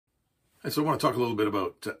And so I want to talk a little bit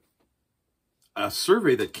about a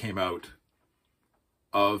survey that came out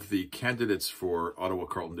of the candidates for Ottawa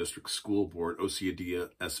Carleton District School Board,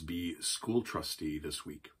 OCDSB School Trustee this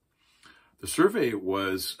week. The survey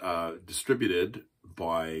was distributed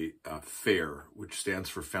by FAIR, which stands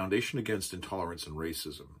for Foundation Against Intolerance and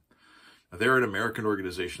Racism. Now, they're an American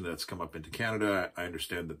organization that's come up into Canada. I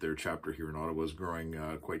understand that their chapter here in Ottawa is growing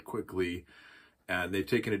quite quickly, and they've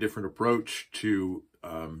taken a different approach to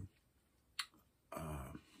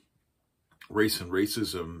race and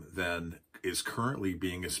racism than is currently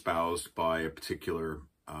being espoused by a particular,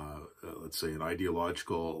 let's say, an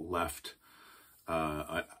ideological left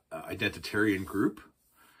identitarian group.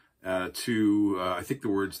 I think the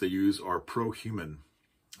words they use are pro-human.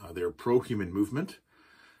 They're a pro-human movement.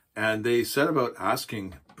 And they set about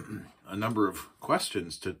asking a number of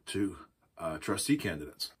questions to trustee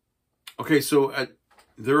candidates. Okay, so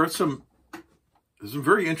there are some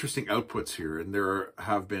very interesting outputs here, and there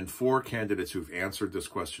have been 4 candidates who've answered this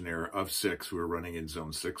questionnaire of 6 who are running in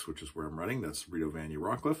Zone 6, which is where I'm running. That's Rideau, Vanier,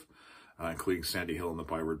 Rockcliffe, including Sandy Hill and the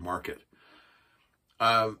Byward Market.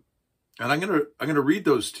 And I'm gonna read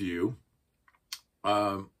those to you,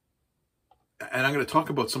 and I'm going to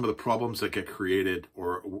talk about some of the problems that get created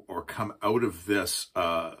or come out of this,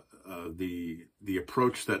 the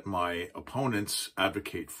approach that my opponents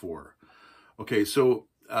advocate for. Okay, so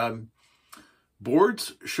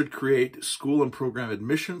boards should create school and program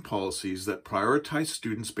admission policies that prioritize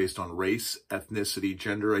students based on race, ethnicity,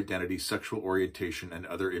 gender identity, sexual orientation, and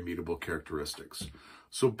other immutable characteristics.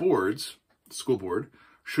 So school board,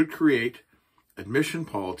 should create admission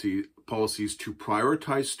policies to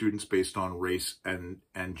prioritize students based on race and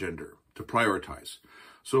gender, to prioritize.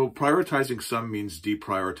 So prioritizing some means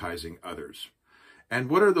deprioritizing others. And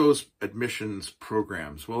what are those admissions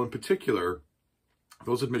programs? Well, in particular,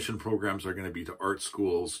 those admission programs are going to be to art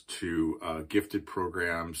schools, to gifted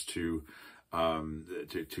programs, to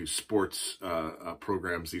sports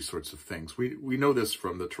programs, these sorts of things. We know this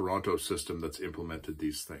from the Toronto system that's implemented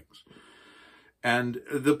these things. And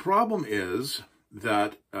the problem is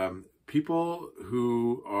that people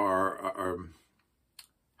who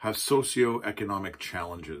have socioeconomic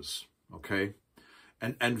challenges, okay?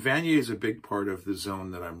 And Vanier is a big part of the zone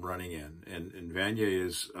that I'm running in. And Vanier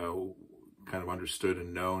is kind of understood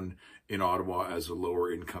and known in Ottawa as a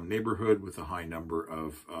lower income neighborhood with a high number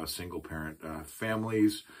of single parent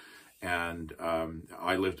families. And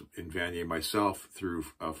I lived in Vanier myself through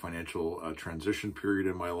a financial transition period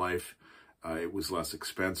in my life. It was less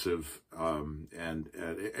expensive, and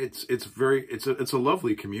it's a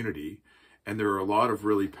lovely community, and there are a lot of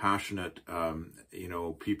really passionate,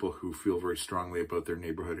 people who feel very strongly about their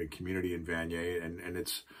neighborhood and community in Vanier, and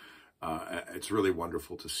it's really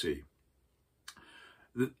wonderful to see.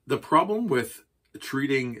 The problem with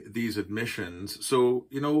treating these admissions, so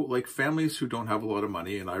like families who don't have a lot of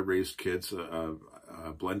money, and I raised kids, a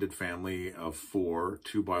blended family of 4,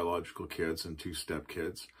 2 biological kids and 2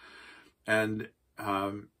 stepkids. And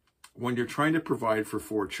when you're trying to provide for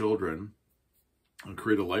 4 children and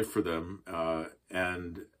create a life for them,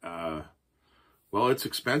 well, it's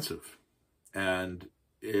expensive. And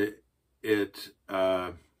we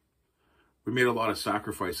made a lot of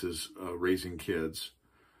sacrifices raising kids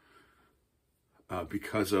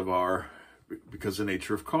because of the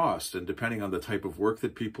nature of cost. And depending on the type of work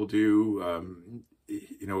that people do,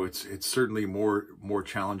 it's certainly more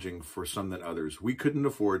challenging for some than others. We couldn't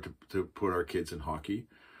afford to put our kids in hockey.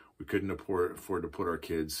 We couldn't afford to put our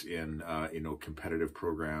kids in, competitive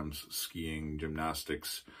programs, skiing,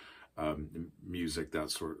 gymnastics, music, that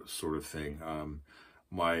sort of thing.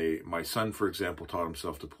 My son, for example, taught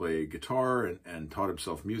himself to play guitar and taught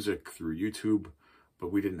himself music through YouTube,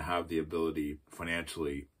 but we didn't have the ability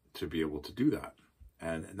financially to be able to do that.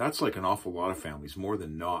 And that's like an awful lot of families, more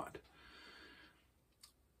than not.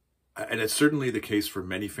 And it's certainly the case for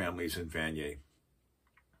many families in Vanier.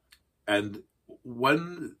 And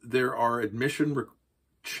when there are admission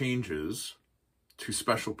changes to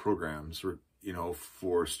special programs, or,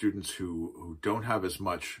 for students who don't have as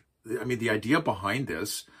much, the idea behind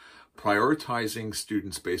this, prioritizing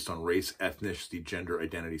students based on race, ethnicity, gender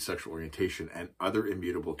identity, sexual orientation, and other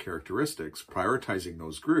immutable characteristics, prioritizing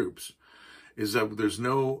those groups, is that there's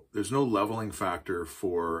no leveling factor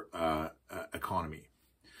for economy.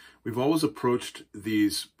 We've always approached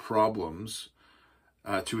these problems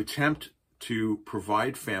to attempt to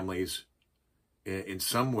provide families in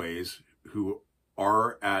some ways who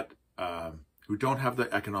don't have the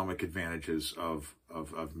economic advantages of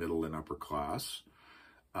middle and upper class,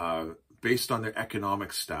 based on their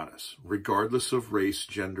economic status, regardless of race,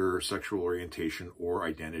 gender, sexual orientation, or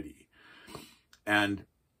identity. And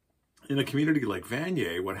in a community like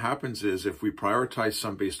Vanier, what happens is if we prioritize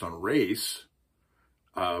some based on race,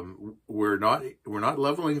 we're not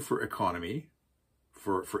leveling for economy,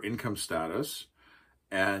 for income status,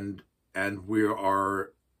 and we're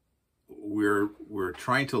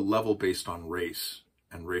trying to level based on race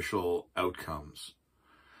and racial outcomes.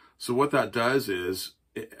 So what that does is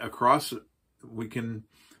I'm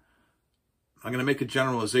going to make a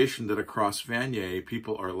generalization that across Vanier,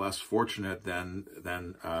 people are less fortunate than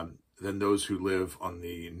those who live on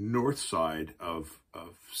the north side of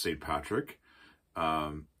St. Patrick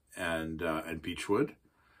and Beechwood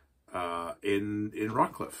in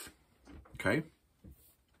Rockcliffe. Okay.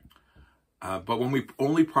 But when we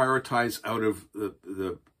only prioritize out of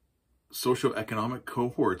the socioeconomic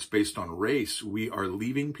cohorts based on race, we are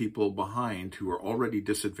leaving people behind who are already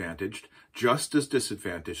disadvantaged, just as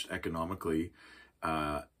disadvantaged economically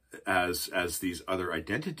as these other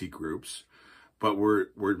identity groups. But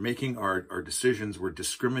we're making our decisions, we're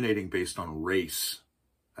discriminating based on race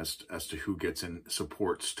as to who gets in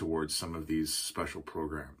supports towards some of these special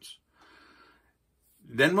programs.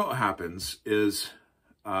 Then what happens is,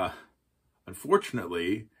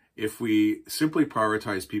 unfortunately, if we simply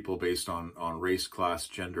prioritize people based on race, class,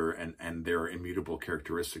 gender, and their immutable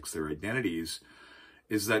characteristics, their identities,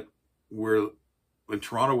 is that in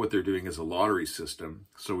Toronto, what they're doing is a lottery system.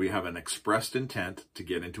 So we have an expressed intent to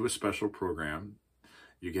get into a special program.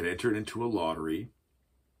 You get entered into a lottery.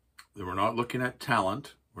 Then we're not looking at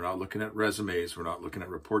talent. We're not looking at resumes. We're not looking at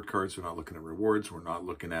report cards. We're not looking at rewards. We're not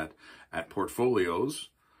looking at portfolios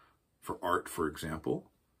for art, for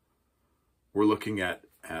example. We're looking at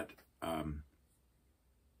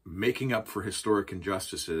making up for historic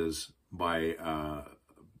injustices through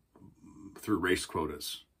race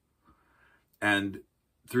quotas. And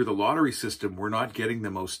through the lottery system, we're not getting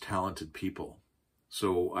the most talented people.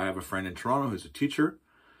 So I have a friend in Toronto who's a teacher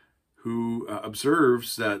who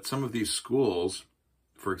observes that some of these schools,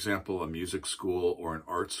 for example, a music school or an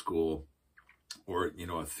art school or,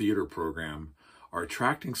 a theater program, are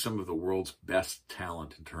attracting some of the world's best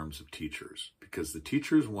talent in terms of teachers, because the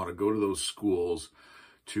teachers want to go to those schools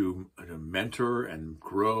to mentor and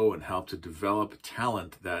grow and help to develop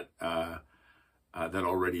talent that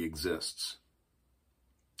already exists.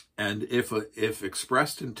 And if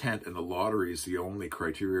expressed intent in the lottery is the only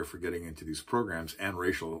criteria for getting into these programs and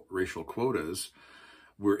racial quotas,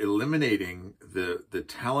 we're eliminating the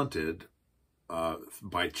talented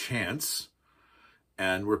by chance.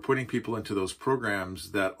 And we're putting people into those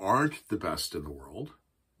programs that aren't the best in the world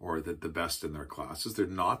or the best in their classes. They're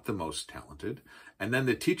not the most talented. And then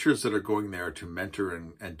the teachers that are going there to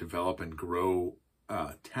mentor and develop and grow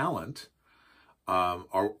talent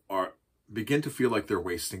begin to feel like they're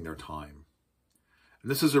wasting their time. And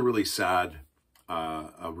this is a really sad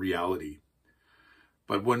reality.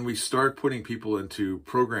 But when we start putting people into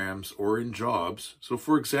programs or in jobs, so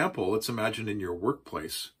for example, let's imagine in your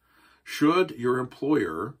workplace, should your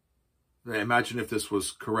employer, imagine if this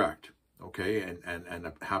was correct, okay,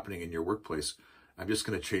 and happening in your workplace, I'm just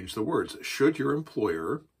going to change the words. Should your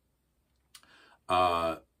employer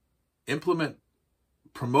implement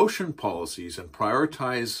promotion policies and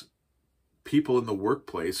prioritize people in the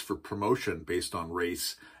workplace for promotion based on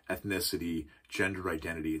race, ethnicity, gender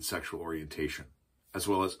identity, and sexual orientation, as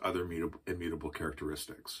well as other immutable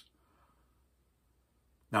characteristics?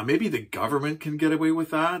 Now, maybe the government can get away with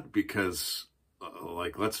that because,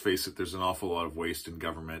 let's face it, there's an awful lot of waste in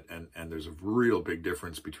government, and there's a real big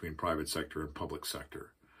difference between private sector and public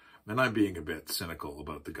sector. And I'm being a bit cynical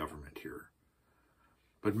about the government here.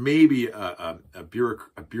 But maybe a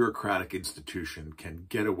bureaucratic institution can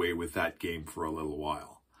get away with that game for a little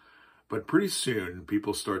while. But pretty soon,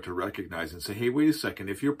 people start to recognize and say, hey, wait a second,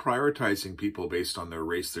 if you're prioritizing people based on their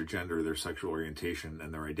race, their gender, their sexual orientation,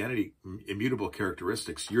 and their identity, immutable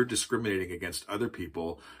characteristics, you're discriminating against other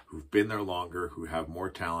people who've been there longer, who have more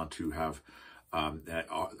talent, who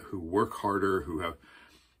work harder,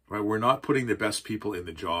 right? We're not putting the best people in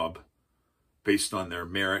the job based on their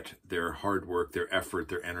merit, their hard work, their effort,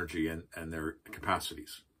 their energy, and their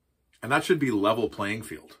capacities. And that should be level playing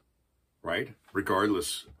field, right?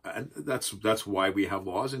 Regardless, and that's why we have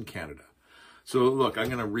laws in Canada. So look, I'm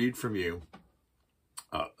going to read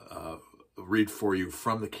for you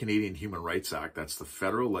from the Canadian Human Rights Act. That's the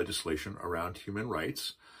federal legislation around human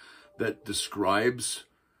rights that describes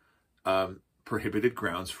prohibited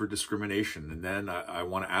grounds for discrimination. And then I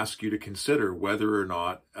want to ask you to consider whether or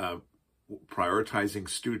not prioritizing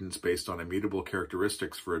students based on immutable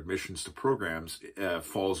characteristics for admissions to programs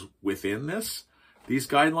falls within these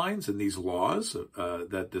guidelines and these laws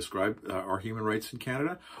that describe our human rights in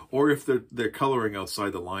Canada, or if they're coloring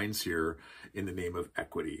outside the lines here in the name of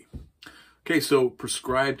equity. Okay, so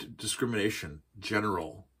prescribed discrimination,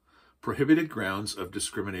 general, prohibited grounds of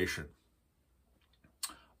discrimination.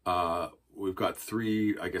 We've got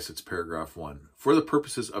three, I guess it's paragraph 1. For the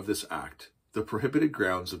purposes of this act, the prohibited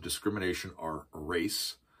grounds of discrimination are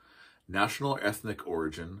race, national or ethnic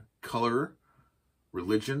origin, color,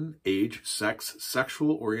 religion, age, sex,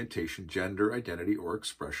 sexual orientation, gender, identity or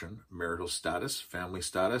expression, marital status, family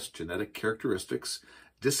status, genetic characteristics,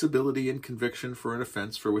 disability and conviction for an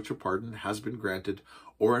offense for which a pardon has been granted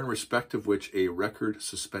or in respect of which a record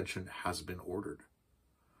suspension has been ordered.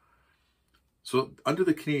 So under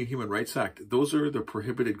the Canadian Human Rights Act, those are the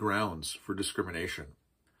prohibited grounds for discrimination.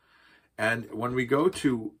 And when we go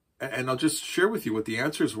to, and I'll just share with you what the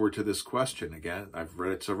answers were to this question. Again, I've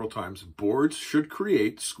read it several times. Boards should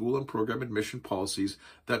create school and program admission policies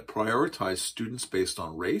that prioritize students based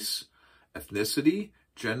on race, ethnicity,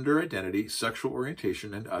 gender identity, sexual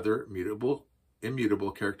orientation, and other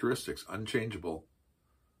immutable characteristics, unchangeable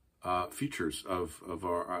features of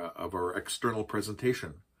our external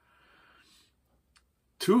presentation.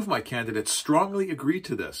 2 of my candidates strongly agree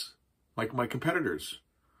to this, like my competitors.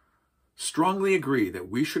 Strongly agree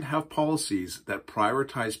that we should have policies that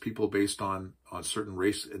prioritize people based on certain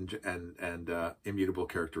race and immutable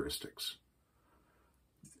characteristics.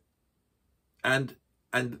 And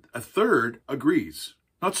a third agrees,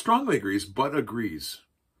 not strongly agrees, but agrees.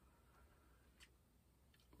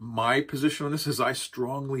 My position on this is I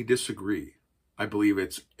strongly disagree. I believe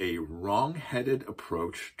it's a wrong-headed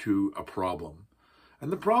approach to a problem.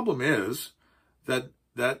 And the problem is that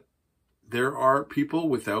there are people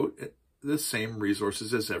without the same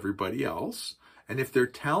resources as everybody else. And if they're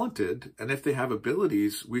talented and if they have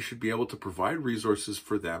abilities, we should be able to provide resources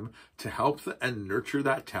for them to help and nurture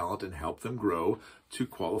that talent and help them grow to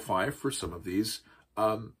qualify for some of these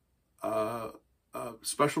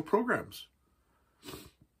special programs.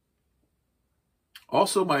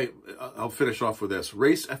 Also, I'll finish off with this.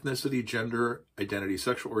 Race, ethnicity, gender, identity,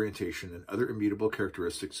 sexual orientation, and other immutable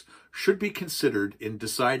characteristics should be considered in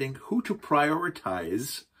deciding who to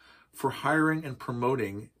prioritize for hiring and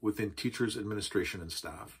promoting within teachers, administration, and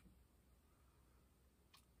staff.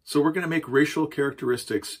 So we're going to make racial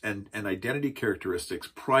characteristics and identity characteristics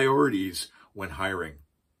priorities when hiring.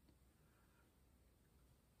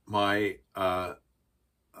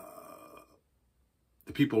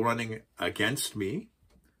 The people running against me,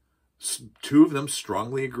 2 of them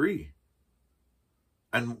strongly agree.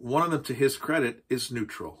 And one of them, to his credit, is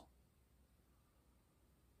neutral.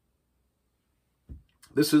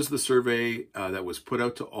 This is the survey that was put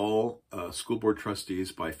out to all school board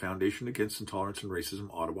trustees by Foundation Against Intolerance and Racism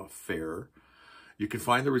Ottawa, FAIR. You can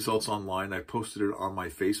find the results online. I posted it on my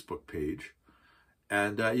Facebook page.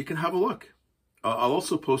 And you can have a look. I'll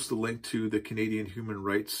also post the link to the Canadian Human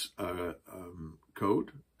Rights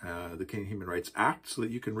Code, the Canadian Human Rights Act, so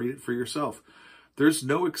that you can read it for yourself. There's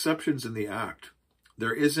no exceptions in the Act.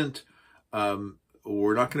 There isn't,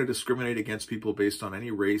 we're not going to discriminate against people based on any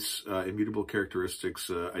race, immutable characteristics,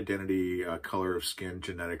 identity, color of skin,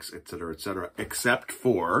 genetics, etc., except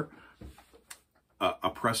for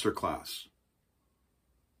oppressor class,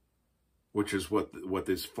 which is what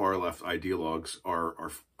these far left ideologues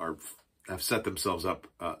have set themselves up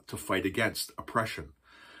to fight against, oppression.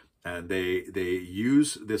 And they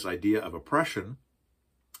use this idea of oppression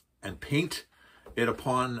and paint it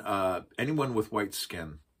upon anyone with white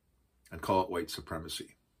skin and call it white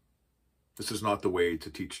supremacy. This is not the way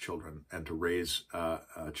to teach children and to raise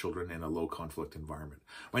children in a low conflict environment.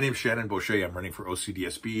 My name is Shannon Boschy. I'm running for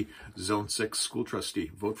OCDSB Zone 6 School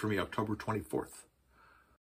Trustee. Vote for me October 24th.